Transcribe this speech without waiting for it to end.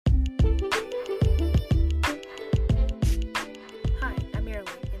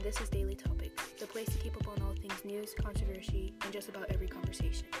news, controversy, and just about every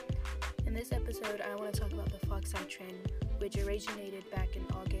conversation. In this episode, I want to talk about the fox eye trend, which originated back in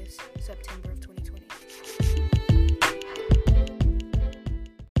September of 2020.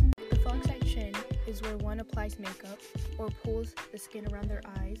 The fox eye trend is where one applies makeup or pulls the skin around their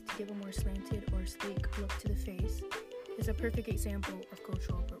eyes to give a more slanted or sleek look to the face. Is a perfect example of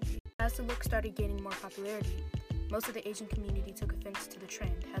cultural appropriation. As the look started gaining more popularity, most of the Asian community took offense to the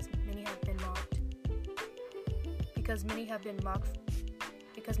trend, as many have been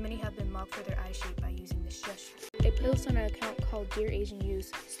mocked for their eye shape by using this gesture. A post on an account called Dear Asian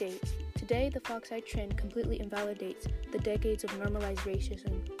Youth states, "Today, the fox eye trend completely invalidates the decades of normalized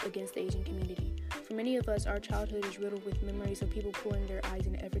racism against the Asian community. For many of us, our childhood is riddled with memories of people pulling their eyes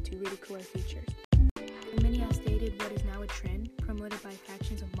in an effort to ridicule our features." And many have stated what is now a trend, promoted by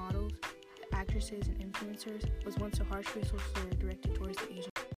factions of models, actresses, and influencers, was once a harsh racial slur directed towards the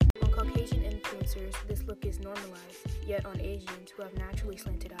Asian. On Caucasian influencers, this look is normalized, yet on Asians who have naturally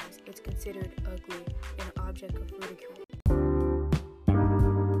slanted eyes, it's considered ugly and an object of ridicule.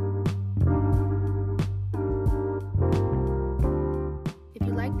 If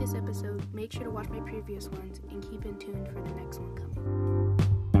you like this episode, make sure to watch my previous ones and keep in tune for the next one coming.